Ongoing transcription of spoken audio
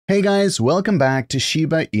Hey guys, welcome back to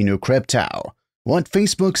Shiba Inu Crypto. What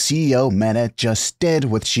Facebook CEO Meta just did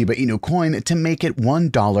with Shiba Inu Coin to make it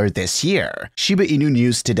 $1 this year. Shiba Inu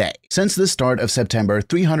news today. Since the start of September,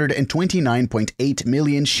 329.8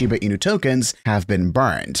 million Shiba Inu tokens have been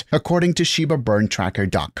burned, according to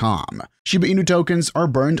ShibaBurnTracker.com. Shiba Inu tokens are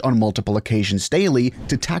burned on multiple occasions daily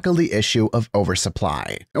to tackle the issue of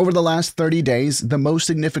oversupply. Over the last 30 days, the most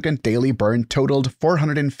significant daily burn totaled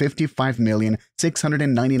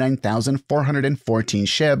 455,699,414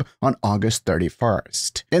 Shib on August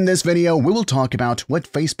 31st. In this video, we will talk about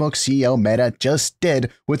what Facebook CEO Meta just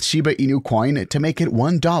did with Shiba Inu Coin to make it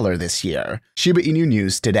 $1 this year. Shiba Inu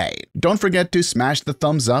news today. Don't forget to smash the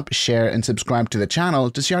thumbs up, share, and subscribe to the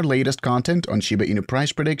channel to see our latest content on Shiba Inu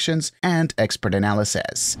price predictions and expert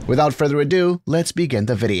analysis. Without further ado, let's begin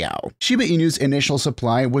the video. Shiba Inu's initial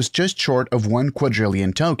supply was just short of 1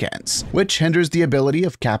 quadrillion tokens, which hinders the ability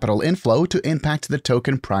of capital inflow to impact the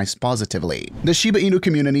token price positively. The Shiba Inu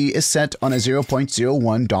community is set on a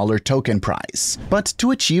 $0.01 token price. But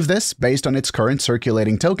to achieve this, based on its current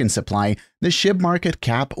circulating token supply, the SHIB market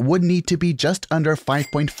cap would need to be just under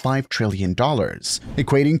 $5.5 trillion,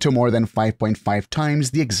 equating to more than 5.5 times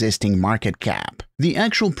the existing market cap. The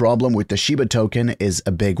actual problem with the Shiba token is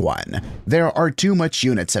a big one. There are too much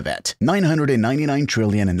units of it.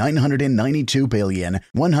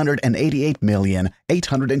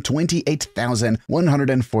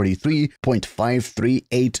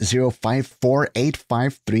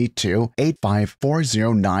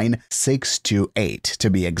 to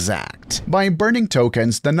be exact. By burning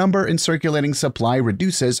tokens, the number in circulating supply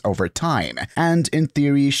reduces over time, and in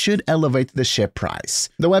theory should elevate the SHIB price.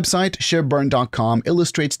 The website ShibBurn.com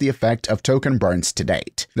illustrates the effect of token burns to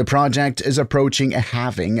date. The project is approaching a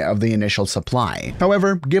halving of the initial supply.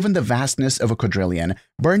 However, given the vastness of a quadrillion,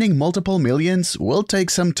 burning multiple millions will take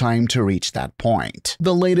some time to reach that point.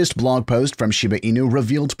 The latest blog post from Shiba Inu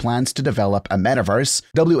revealed plans to develop a metaverse,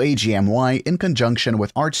 WAGMY, in conjunction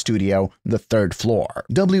with art studio The Third Floor.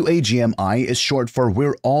 WAGMI is short for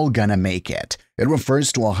We're All Gonna Make It. It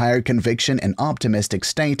refers to a higher conviction and optimistic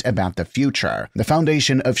state about the future. The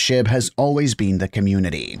foundation of SHIB has always been the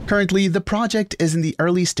community. Currently, the project is in the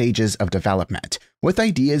early stages of development, with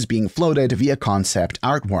ideas being floated via concept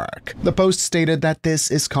artwork. The post stated that this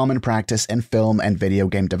is common practice in film and video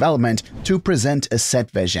game development to present a set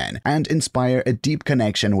vision and inspire a deep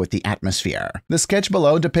connection with the atmosphere. The sketch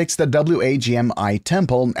below depicts the WAGMI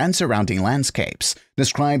temple and surrounding landscapes,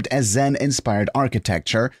 described as Zen-inspired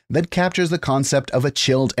architecture that captures the concept of a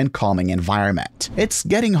chilled and calming environment. It's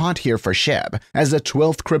getting hot here for SHIB, as the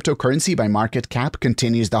 12th cryptocurrency by market cap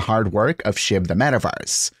continues the hard work of SHIB the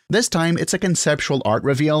Metaverse. This time, it's a conceptual art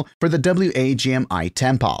reveal for the WAGMI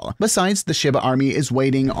temple. Besides, the Shiba army is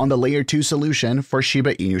waiting on the Layer 2 solution for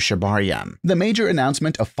Shiba Inu Shibarium. The major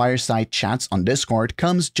announcement of fireside chats on Discord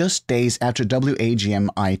comes just days after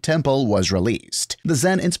WAGMI temple was released, the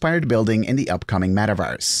Zen-inspired building in the upcoming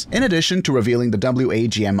metaverse. In addition to revealing the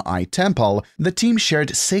WAGMI temple, the team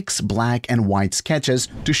shared 6 black and white sketches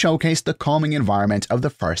to showcase the calming environment of the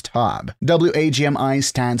first hub. WAGMI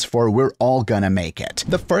stands for We're All Gonna Make It.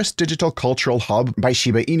 The first digital cultural hub by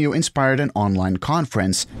Shiba Inu inspired an online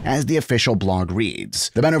conference, as the official blog reads.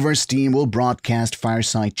 The Metaverse team will broadcast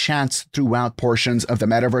fireside chats throughout portions of the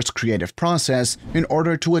Metaverse creative process in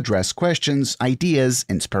order to address questions, ideas,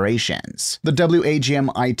 inspirations. The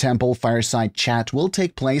WAGMI Temple fireside chat will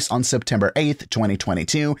take place on September 8,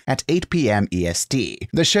 2022 at 8 p.m. EST.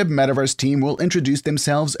 The SHIB Metaverse team will introduce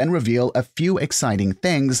themselves and reveal a few exciting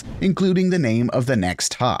things, including the name of the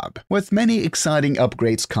next hub. With many exciting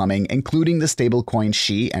upgrades coming, including the stablecoin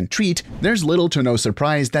SHI and Treat, there's little to no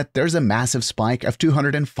surprise that there's a massive spike of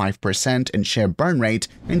 205% in SHIB burn rate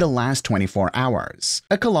in the last 24 hours.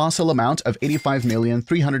 A colossal amount of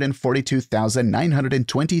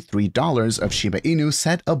 $85,342,923 of Shiba Inu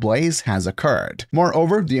set ablaze has occurred.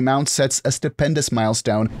 Moreover, the amount sets a stupendous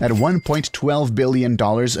milestone at $1.12 billion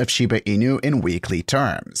of Shiba Inu in weekly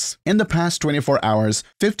terms. In the past 24 hours,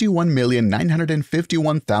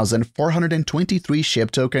 51,951,423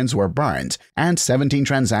 SHIB tokens were burned, and 17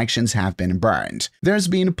 transactions have been burned. There's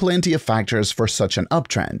been plenty of factors for such an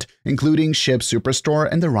uptrend, including SHIB Superstore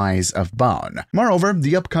and the rise of Bone. Moreover,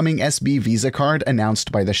 the upcoming SB Visa card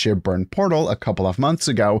announced by the SHIB Burn portal a couple of months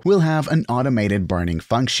ago will have an automated burning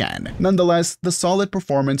function. Nonetheless, the solid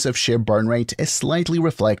performance of SHIB burn rate is slightly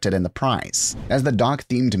reflected in the price, as the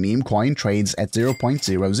doc-themed meme coin trades at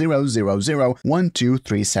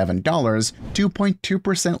 $0.00001237,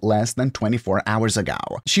 2.2% less than 24 hours ago.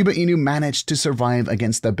 now. Shiba Inu managed to survive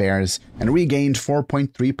against the bears and regained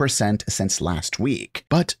 4.3% since last week,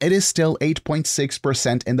 but it is still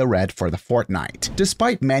 8.6% in the red for the fortnight.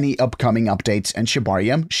 Despite many upcoming updates in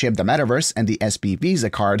Shibarium, Shib the Metaverse, and the SB Visa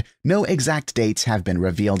card, no exact dates have been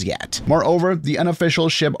revealed yet. Moreover, the unofficial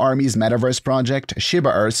Shib Army's Metaverse project, Shiba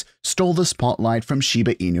Earth, stole the spotlight from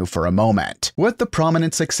Shiba Inu for a moment. With the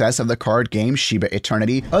prominent success of the card game Shiba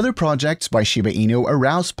Eternity, other projects by Shiba Inu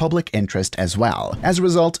aroused public interest as well. As a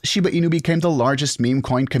result, Shiba Inu became the largest meme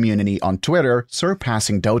coin community on Twitter,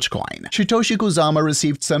 surpassing Dogecoin. Satoshi Kusama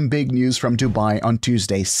received some big news from Dubai on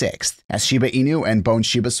Tuesday 6th, as Shiba Inu and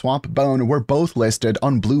SHIBASWAP Bone were both listed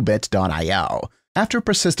on bluebit.io. After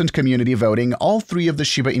persistent community voting, all three of the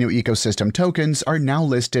Shiba Inu ecosystem tokens are now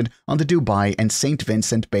listed on the Dubai and St.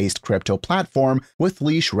 Vincent-based crypto platform, with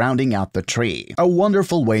Leash rounding out the tree. A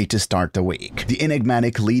wonderful way to start the week, the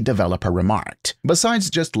enigmatic lead developer remarked. Besides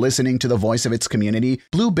just listening to the voice of its community,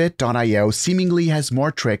 bluebit.io seemingly has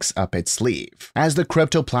more tricks up its sleeve, as the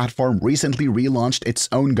crypto platform recently relaunched its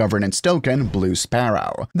own governance token, Blue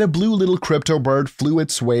Sparrow. The blue little crypto bird flew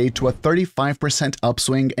its way to a 35%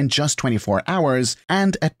 upswing in just 24 hours,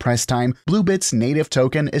 and at press time, Bluebit's native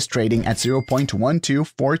token is trading at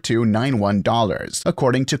 $0.124291,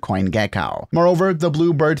 according to CoinGecko. Moreover, the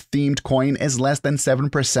Bluebird-themed coin is less than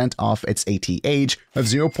 7% off its ATH of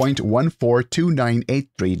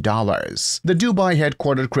 $0.142983. The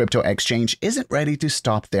Dubai-headquartered crypto exchange isn't ready to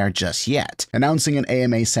stop there just yet, announcing an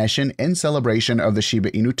AMA session in celebration of the Shiba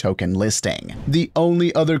Inu token listing. The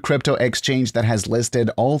only other crypto exchange that has listed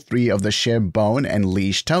all three of the Shib, Bone, and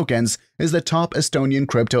Leash tokens is the top Estonian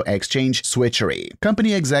crypto exchange Switchery.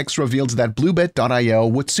 Company execs revealed that Bluebit.io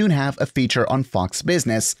would soon have a feature on Fox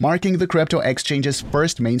Business, marking the crypto exchange's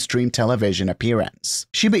first mainstream television appearance.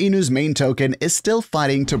 Shiba Inu's main token is still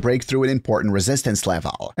fighting to break through an important resistance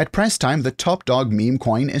level. At press time, the top dog meme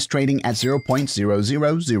coin is trading at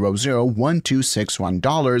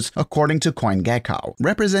 $0.00001261, according to CoinGecko,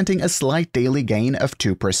 representing a slight daily gain of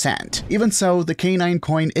 2%. Even so, the K9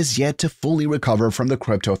 coin is yet to fully recover from the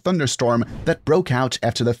crypto thunderstorm that broke out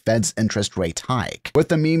after the Fed's interest rate hike, with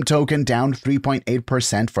the meme token down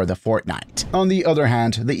 3.8% for the fortnight. On the other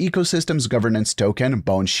hand, the ecosystem's governance token,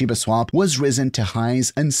 Bone SHIBASWAP, was risen to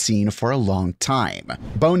highs unseen for a long time.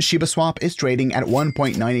 Bone SHIBASWAP is trading at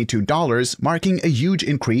 $1.92, marking a huge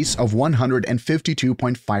increase of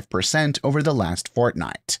 152.5% over the last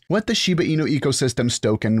fortnight. With the Shiba Inu ecosystem's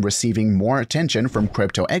token receiving more attention from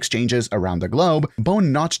crypto exchanges around the globe,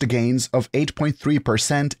 Bone notched gains of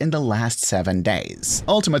 8.3% in the last 7 days.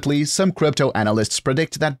 Ultimately, some crypto analysts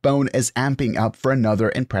predict that Bone is amping up for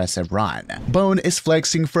another impressive run. Bone is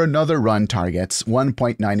flexing for another run targets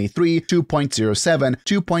 1.93, 2.07,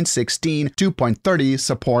 2.16, 2.30,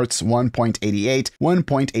 supports 1.88,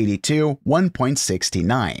 1.82,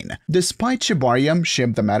 1.69. Despite Shibarium,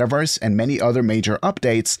 Shib the Metaverse, and many other major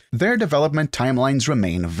updates, their development timelines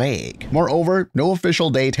remain vague. Moreover, no official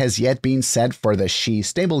date has yet been set for the Shi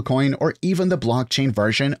stablecoin or even the blockchain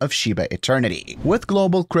version of Shiba Eternity. With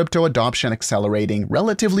global crypto adoption accelerating,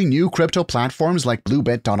 relatively new crypto platforms like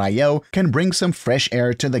Bluebit.io can bring some fresh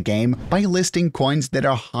air to the game by listing coins that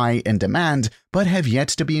are high in demand but have yet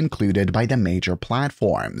to be included by the major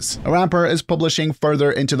platforms. Rapper is publishing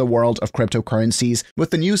further into the world of cryptocurrencies,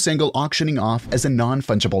 with the new single auctioning off as a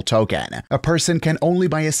non-fungible token. A person can only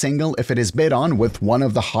buy a single if it is bid on with one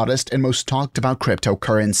of the hottest and most talked about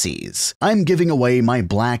cryptocurrencies. I'm giving away my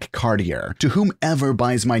black Cartier to whomever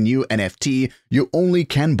buys my new NFT you only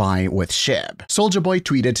can buy with Shib, Soulja Boy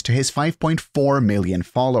tweeted to his 5.4 million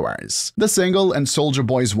followers. The single and Soulja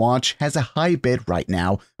Boy's watch has a high bid right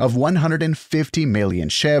now of 150 million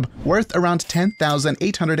Shib, worth around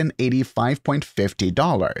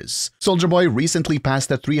 $10,885.50. Soulja Boy recently passed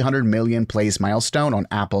the 300 million plays milestone on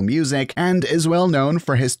Apple Music and is well known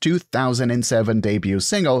for his 2007 debut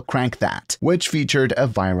single Crank That, which featured a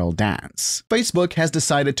viral dance. Facebook has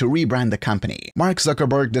decided to rebrand the company. Mark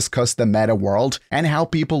Zuckerberg discussed the meta world and how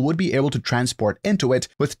people would be able to transport into it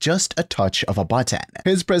with just a touch of a button.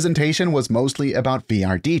 His presentation was mostly about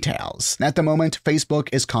VR details. At the moment, Facebook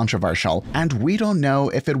is controversial, and we don't know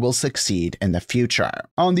if it will succeed in the future.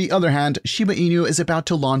 On the other hand, Shiba Inu is about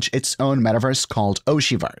to launch its own metaverse called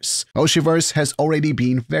Oshiverse. Oshiverse has already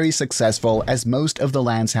been very successful as most of the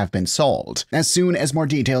lands have been sold. As soon as more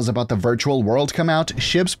details about the virtual world come out,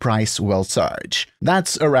 Shib's price will surge.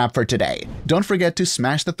 That's a wrap for today. Don't forget to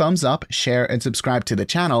smash the thumbs up, share, and subscribe to the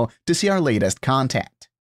channel to see our latest content.